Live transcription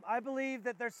I believe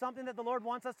that there's something that the Lord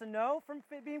wants us to know from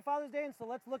being Father's Day, and so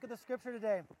let's look at the scripture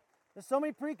today. There's so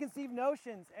many preconceived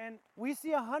notions, and we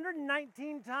see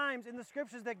 119 times in the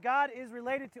scriptures that God is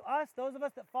related to us, those of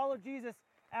us that follow Jesus,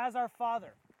 as our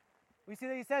Father. We see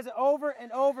that he says it over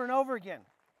and over and over again.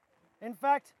 In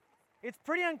fact, it's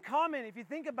pretty uncommon, if you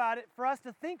think about it, for us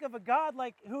to think of a God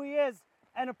like who he is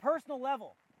at a personal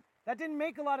level. That didn't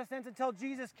make a lot of sense until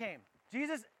Jesus came.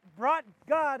 Jesus brought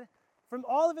God from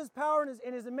all of his power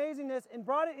and his amazingness and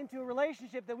brought it into a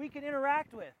relationship that we can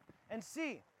interact with and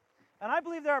see. And I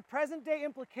believe there are present-day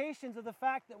implications of the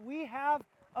fact that we have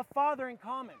a Father in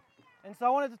common. And so I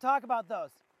wanted to talk about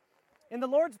those. In the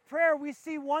Lord's Prayer, we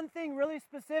see one thing really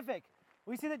specific.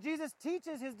 We see that Jesus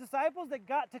teaches his disciples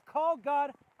that to call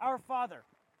God our Father.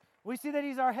 We see that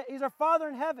he's our Father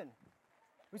in heaven.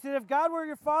 We see that if God were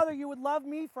your Father, you would love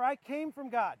me, for I came from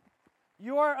God.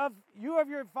 You are of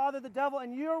your father the devil,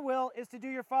 and your will is to do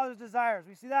your father's desires.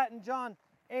 We see that in John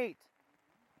 8.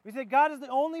 We see that God is the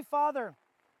only Father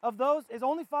of those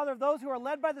who are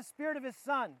led by the Spirit of his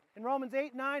Son in Romans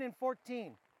 8, 9, and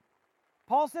 14.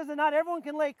 Paul says that not everyone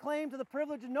can lay claim to the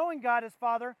privilege of knowing God as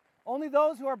Father, only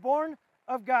those who are born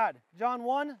of God, John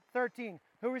 1, 13,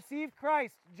 who receive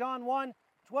Christ, John 1,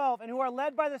 12, and who are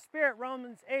led by the Spirit,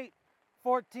 Romans 8,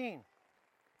 14.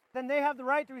 Then they have the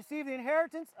right to receive the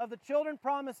inheritance of the children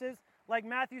promises like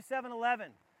Matthew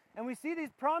 7:11. And we see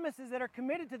these promises that are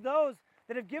committed to those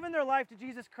that have given their life to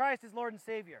Jesus Christ as Lord and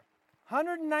Savior.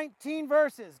 119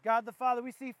 verses, God the Father.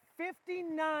 We see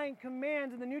 59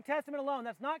 commands in the New Testament alone.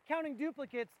 That's not counting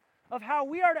duplicates of how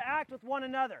we are to act with one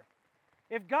another.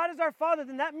 If God is our Father,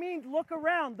 then that means look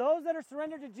around. Those that are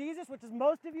surrendered to Jesus, which is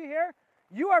most of you here,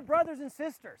 you are brothers and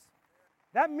sisters.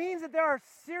 That means that there are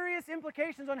serious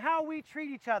implications on how we treat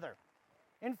each other.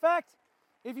 In fact,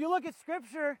 if you look at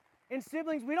Scripture in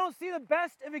siblings, we don't see the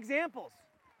best of examples.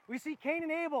 We see Cain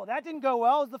and Abel. That didn't go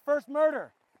well. It was the first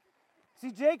murder.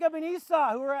 See Jacob and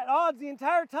Esau, who were at odds the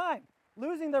entire time,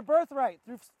 losing their birthright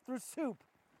through soup.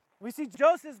 We see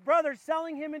Joseph's brothers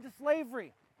selling him into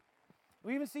slavery.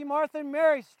 We even see Martha and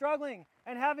Mary struggling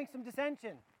and having some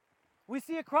dissension. We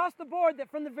see across the board that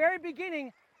from the very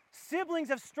beginning, siblings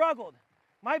have struggled.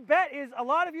 My bet is a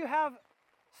lot of you have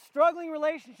struggling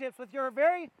relationships with your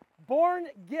very born,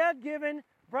 God-given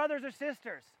brothers or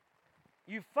sisters.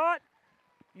 You've fought,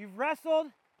 you've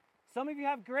wrestled, some of you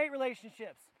have great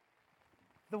relationships.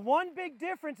 The one big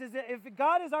difference is that if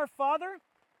God is our Father,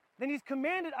 then he's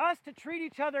commanded us to treat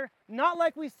each other not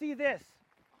like we see this.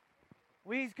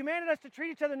 He's commanded us to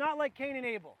treat each other not like Cain and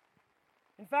Abel.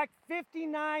 In fact,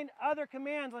 59 other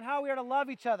commands on how we are to love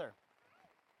each other.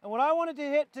 And what I wanted to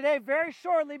hit today very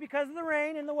shortly, because of the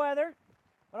rain and the weather,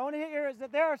 what I want to hit here is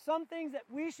that there are some things that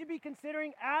we should be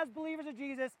considering as believers of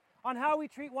Jesus on how we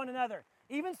treat one another.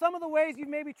 Even some of the ways you've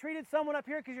maybe treated someone up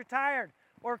here because you're tired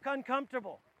or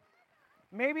uncomfortable.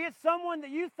 Maybe it's someone that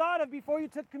you thought of before you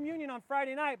took communion on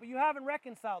Friday night, but you haven't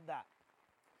reconciled that.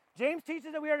 James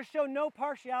teaches that we are to show no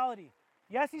partiality.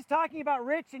 Yes, he's talking about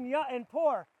rich and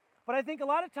poor, but I think a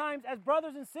lot of times as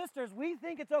brothers and sisters, we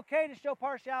think it's okay to show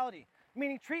partiality.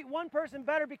 Meaning treat one person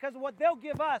better because of what they'll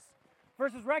give us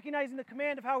versus recognizing the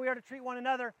command of how we are to treat one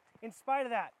another in spite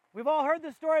of that. We've all heard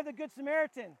the story of the Good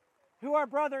Samaritan, who our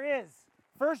brother is.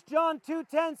 1 John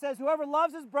 2:10 says, whoever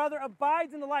loves his brother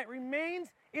abides in the light, remains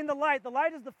in the light. The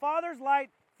light is the Father's light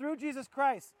through Jesus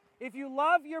Christ. If you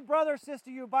love your brother or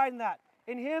sister, you abide in that.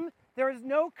 In him, there is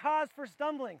no cause for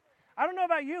stumbling. I don't know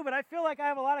about you, but I feel like I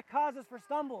have a lot of causes for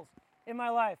stumbles in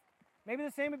my life. Maybe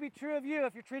the same would be true of you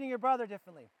if you're treating your brother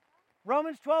differently.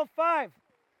 Romans 12:5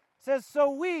 says,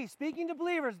 so we, speaking to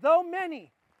believers, though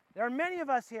many, there are many of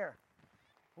us here,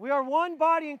 we are one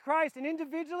body in Christ and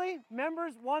individually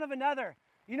members one of another.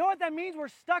 You know what that means? We're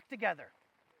stuck together.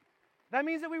 That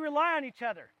means that we rely on each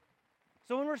other.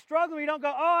 So when we're struggling, we don't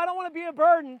go, oh, I don't want to be a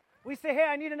burden. We say, hey,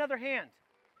 I need another hand.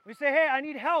 We say, hey, I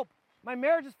need help. My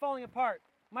marriage is falling apart.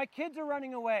 My kids are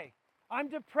running away. I'm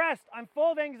depressed. I'm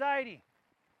full of anxiety.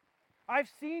 I've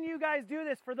seen you guys do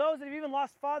this for those that have even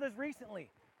lost fathers recently.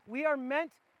 We are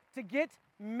meant to get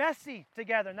messy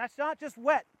together. And that's not just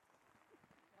wet,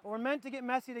 but we're meant to get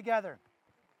messy together.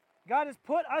 God has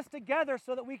put us together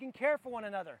so that we can care for one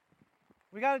another.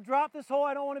 We got to drop this whole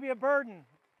I don't want to be a burden.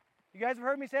 You guys have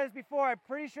heard me say this before. I'm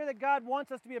pretty sure that God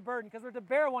wants us to be a burden because we're to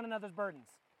bear one another's burdens.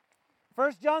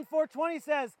 1 John 4:20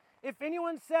 says, if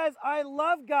anyone says, I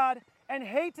love God and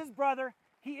hates his brother,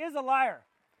 he is a liar.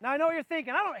 Now, I know what you're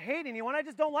thinking. I don't hate anyone. I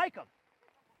just don't like them.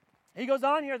 He goes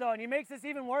on here, though, and he makes this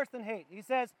even worse than hate. He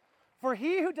says, for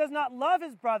he who does not love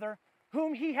his brother,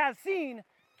 whom he has seen,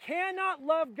 cannot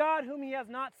love God whom he has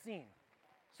not seen.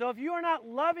 So if you are not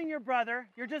loving your brother,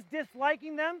 you're just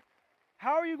disliking them,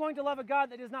 how are you going to love a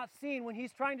God that is not seen when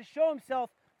he's trying to show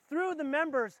himself through the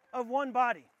members of one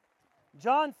body?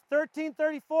 John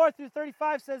 13:34 through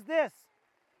 35 says this.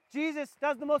 Jesus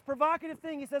does the most provocative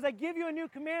thing. He says, I give you a new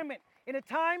commandment in a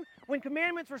time when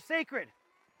commandments were sacred.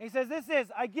 And he says, this is,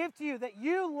 I give to you that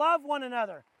you love one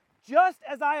another just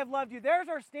as I have loved you. There's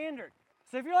our standard.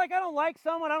 So if you're like, I don't like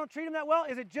someone, I don't treat them that well,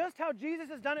 is it just how Jesus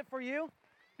has done it for you?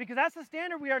 Because that's the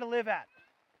standard we are to live at.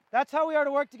 That's how we are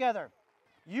to work together.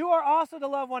 You are also to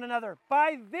love one another.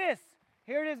 By this,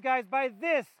 here it is, guys, by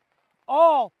this,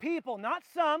 all people, not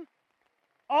some,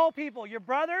 all people, your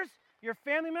brothers, your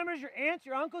family members, your aunts,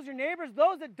 your uncles, your neighbors,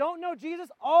 those that don't know Jesus,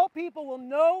 all people will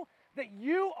know that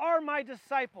you are my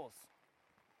disciples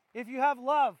if you have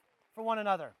love for one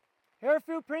another. Here are a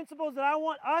few principles that I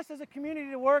want us as a community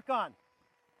to work on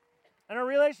in our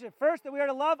relationship. First, that we are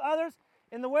to love others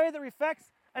in the way that reflects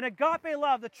an agape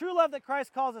love, the true love that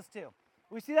Christ calls us to.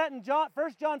 We see that in 1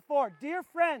 John 4. Dear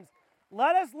friends,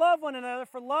 let us love one another,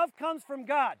 for love comes from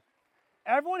God.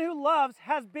 Everyone who loves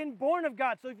has been born of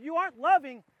God. So if you aren't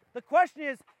loving, the question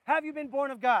is, have you been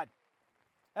born of God?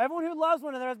 Everyone who loves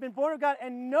one another has been born of God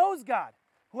and knows God.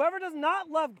 Whoever does not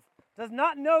love does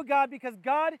not know God, because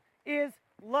God is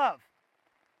love.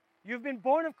 You've been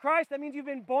born of Christ. That means you've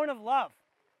been born of love.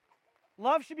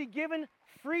 Love should be given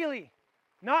freely.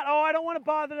 Not, oh, I don't want to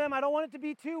bother them. I don't want it to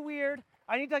be too weird.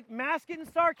 I need to mask it in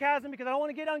sarcasm because I don't want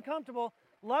to get uncomfortable.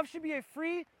 Love should be a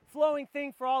free-flowing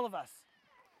thing for all of us.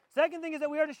 Second thing is that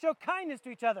we are to show kindness to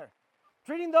each other,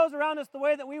 treating those around us the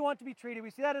way that we want to be treated. We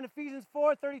see that in Ephesians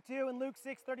 4:32 and Luke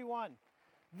 6:31.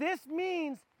 This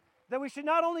means that we should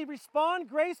not only respond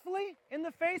gracefully in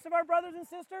the face of our brothers and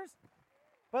sisters,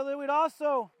 but that we'd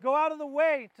also go out of the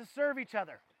way to serve each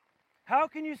other. How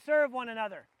can you serve one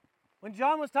another? When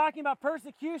John was talking about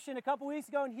persecution a couple weeks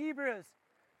ago in Hebrews,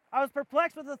 I was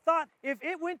perplexed with the thought, if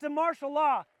it went to martial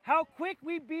law, how quick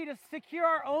we'd be to secure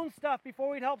our own stuff before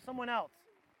we'd help someone else.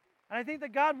 And I think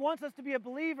that God wants us to be a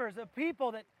believers, a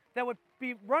people that would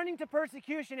be running to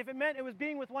persecution if it meant it was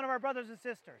being with one of our brothers and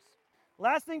sisters.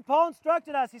 Last thing Paul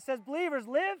instructed us, he says, believers,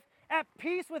 live at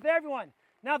peace with everyone.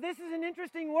 Now this is an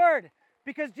interesting word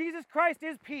because Jesus Christ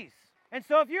is peace. And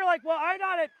so if you're like, well,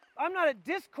 I'm not at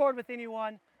discord with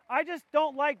anyone, I just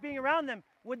don't like being around them,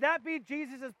 would that be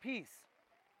Jesus' peace?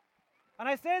 And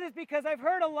I say this because I've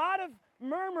heard a lot of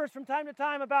murmurs from time to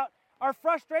time about our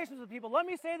frustrations with people. Let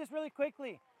me say this really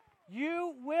quickly.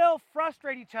 You will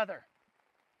frustrate each other.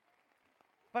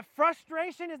 But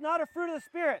frustration is not a fruit of the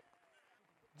Spirit.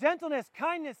 Gentleness,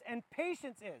 kindness, and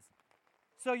patience is.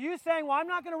 So you saying, well, I'm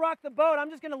not going to rock the boat, I'm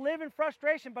just going to live in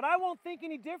frustration, but I won't think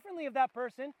any differently of that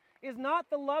person, is not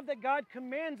the love that God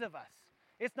commands of us.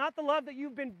 It's not the love that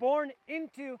you've been born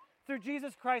into through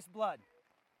Jesus Christ's blood.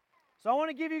 So I want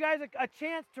to give you guys a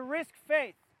chance to risk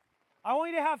faith. I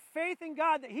want you to have faith in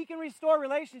God that He can restore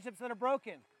relationships that are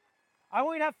broken. I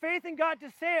want you to have faith in God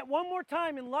to say it one more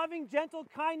time in loving, gentle,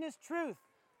 kindness, truth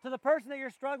to the person that you're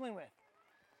struggling with.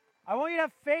 I want you to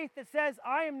have faith that says,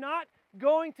 I am not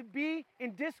going to be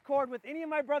in discord with any of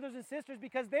my brothers and sisters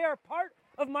because they are part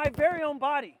of my very own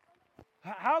body.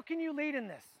 How can you lead in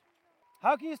this?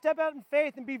 How can you step out in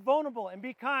faith and be vulnerable and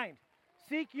be kind?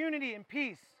 Seek unity and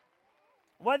peace.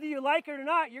 Whether you like it or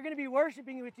not, you're going to be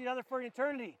worshiping with each other for an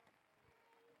eternity.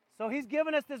 So He's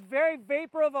given us this very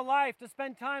vapor of a life to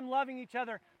spend time loving each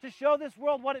other, to show this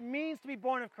world what it means to be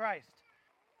born of Christ.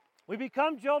 We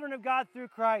become children of God through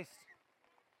Christ.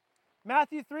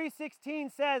 Matthew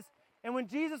 3:16 says, and when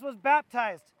Jesus was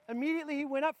baptized, immediately He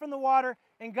went up from the water,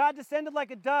 and God descended like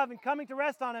a dove, and coming to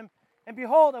rest on Him, and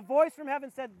behold, a voice from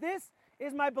heaven said, this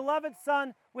is my beloved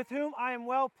Son, with whom I am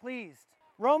well pleased.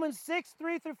 Romans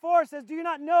 6:3-4 says, do you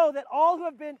not know that all who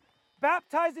have been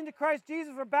baptized into Christ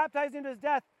Jesus were baptized into His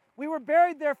death? We were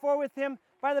buried, therefore, with Him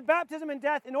by the baptism and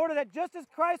death, in order that just as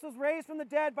Christ was raised from the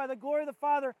dead by the glory of the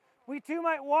Father, we too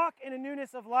might walk in a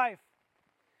newness of life.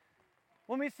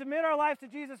 When we submit our lives to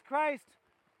Jesus Christ,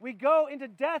 we go into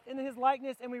death in His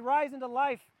likeness, and we rise into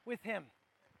life with Him.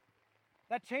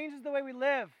 That changes the way we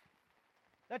live.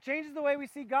 That changes the way we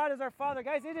see God as our Father.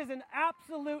 Guys, it is an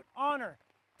absolute honor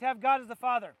to have God as the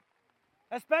Father,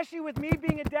 especially with me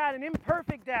being a dad, an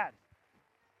imperfect dad.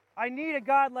 I need a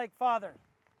God-like Father,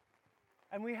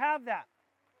 and we have that.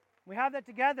 We have that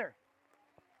together.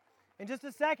 In just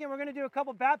a second, we're going to do a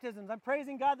couple baptisms. I'm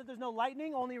praising God that there's no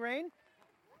lightning, only rain.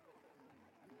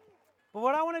 But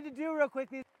what I wanted to do real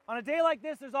quickly, on a day like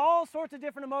this, there's all sorts of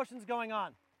different emotions going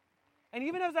on. And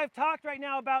even as I've talked right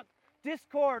now about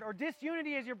discord or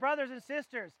disunity as your brothers and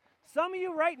sisters, some of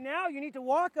you right now, you need to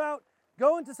walk out,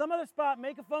 go into some other spot,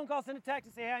 make a phone call, send a text,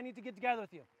 and say, hey, I need to get together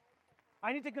with you.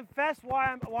 I need to confess why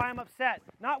I'm upset.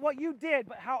 Not what you did,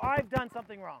 but how I've done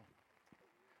something wrong.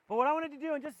 But what I wanted to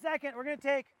do in just a second, we're going to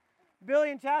take Billy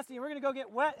and Chastity, and we're going to go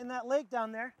get wet in that lake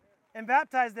down there and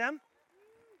baptize them.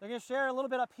 They're going to share a little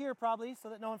bit up here probably so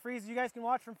that no one freezes. You guys can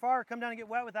watch from far or come down and get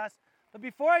wet with us. But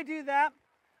before I do that,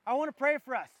 I want to pray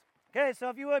for us. Okay, so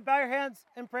if you would, bow your hands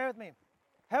and pray with me.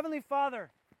 Heavenly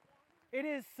Father, it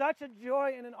is such a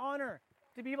joy and an honor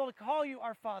to be able to call you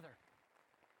our Father.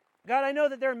 God, I know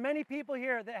that there are many people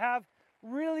here that have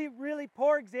really, really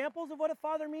poor examples of what a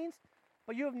father means,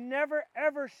 but you have never,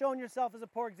 ever shown yourself as a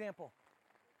poor example.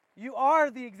 You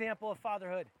are the example of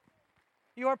fatherhood.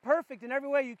 You are perfect in every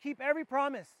way. You keep every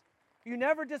promise. You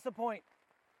never disappoint.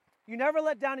 You never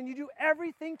let down, and you do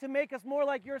everything to make us more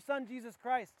like your Son, Jesus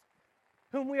Christ,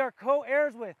 whom we are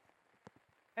co-heirs with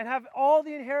and have all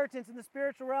the inheritance in the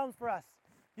spiritual realms for us.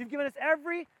 You've given us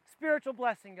every spiritual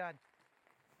blessing, God.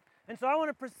 And so I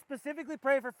want to specifically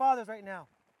pray for fathers right now.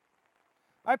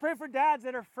 I pray for dads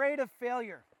that are afraid of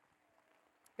failure.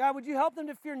 God, would you help them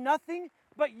to fear nothing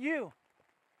but you?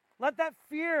 Let that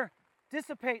fear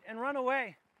dissipate and run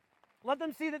away. Let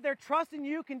them see that their trust in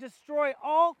you can destroy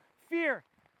all fear.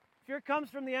 Fear comes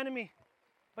from the enemy.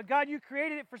 But God, you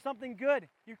created it for something good.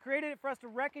 You created it for us to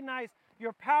recognize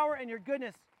your power and your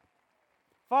goodness.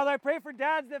 Father, I pray for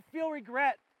dads that feel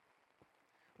regret.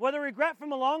 Whether regret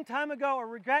from a long time ago or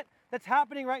regret that's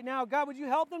happening right now, God, would you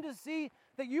help them to see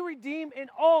that you redeem in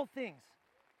all things?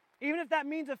 Even if that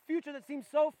means a future that seems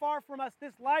so far from us,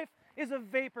 this life is a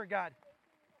vapor, God.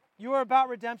 You are about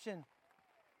redemption.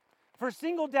 For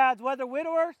single dads, whether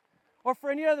widowers or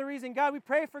for any other reason, God, we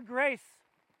pray for grace.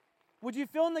 Would you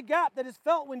fill in the gap that is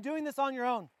felt when doing this on your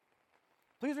own?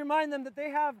 Please remind them that they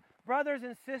have brothers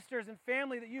and sisters and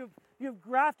family that you have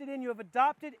grafted in, you have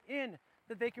adopted in,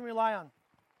 that they can rely on.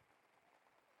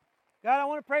 God, I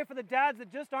want to pray for the dads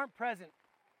that just aren't present.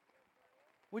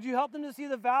 Would you help them to see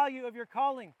the value of your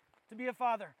calling to be a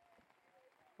father?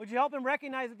 Would you help them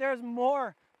recognize that there is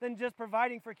more than just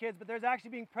providing for kids, but there's actually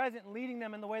being present and leading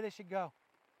them in the way they should go?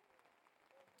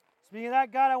 Speaking of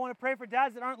that, God, I want to pray for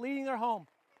dads that aren't leading their home.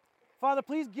 Father,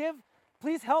 please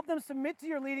help them submit to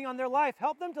your leading on their life.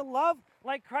 Help them to love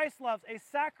like Christ loves, a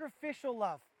sacrificial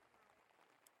love.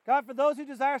 God, for those who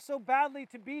desire so badly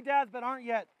to be dads but aren't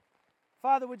yet,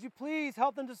 Father, would you please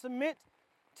help them to submit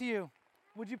to you?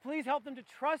 Would you please help them to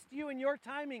trust you in your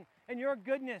timing and your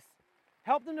goodness?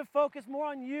 Help them to focus more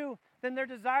on you than their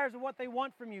desires of what they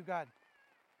want from you, God.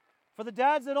 For the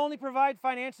dads that only provide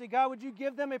financially, God, would you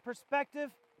give them a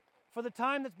perspective for the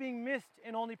time that's being missed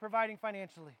in only providing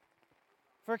financially?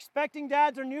 For expecting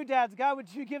dads or new dads, God,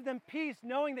 would you give them peace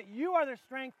knowing that you are their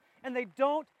strength and they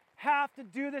don't have to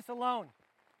do this alone?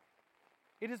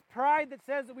 It is pride that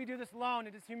says that we do this alone.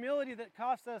 It is humility that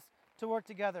costs us to work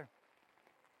together.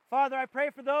 Father, I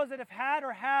pray for those that have had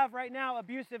or have right now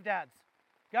abusive dads.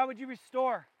 God, would you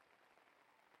restore?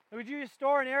 Would you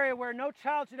restore an area where no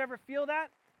child should ever feel that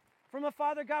from a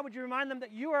father? God, would you remind them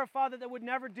that you are a father that would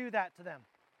never do that to them?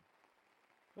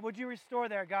 But would you restore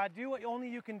there, God? Do what only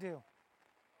you can do.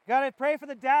 God, I pray for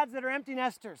the dads that are empty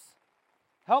nesters.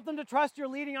 Help them to trust your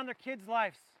leading on their kids'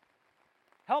 lives.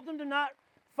 Help them to not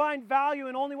find value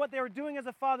in only what they were doing as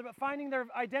a father, but finding their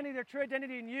identity, their true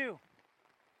identity in you.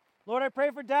 Lord, I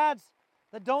pray for dads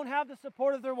that don't have the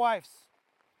support of their wives,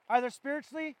 either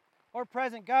spiritually or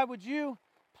present. God, would you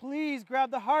please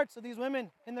grab the hearts of these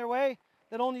women in their way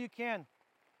that only you can.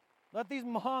 Let these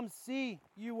moms see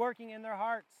you working in their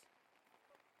hearts.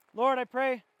 Lord, I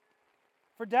pray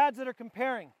for dads that are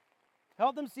comparing.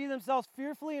 Help them see themselves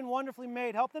fearfully and wonderfully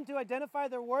made. Help them to identify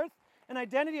their worth and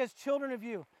identity as children of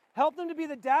you. Help them to be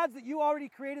the dads that you already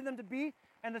created them to be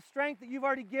and the strength that you've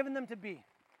already given them to be.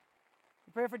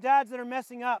 We pray for dads that are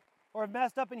messing up or have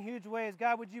messed up in huge ways.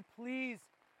 God, would you please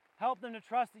help them to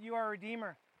trust that you are a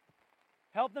redeemer.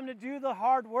 Help them to do the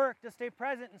hard work to stay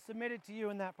present and submitted to you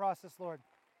in that process, Lord.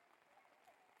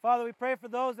 Father, we pray for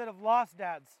those that have lost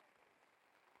dads.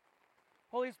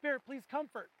 Holy Spirit, please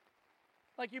comfort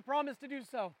like you promised to do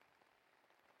so.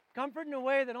 Comfort in a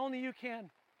way that only you can.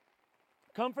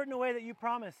 Comfort in a way that you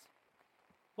promise.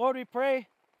 Lord, we pray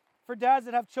for dads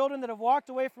that have children that have walked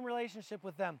away from relationship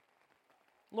with them.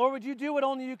 Lord, would you do what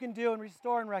only you can do and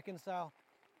restore and reconcile?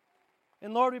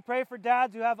 And Lord, we pray for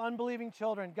dads who have unbelieving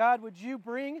children. God, would you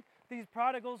bring these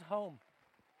prodigals home?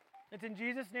 It's in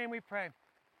Jesus' name we pray.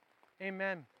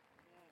 Amen.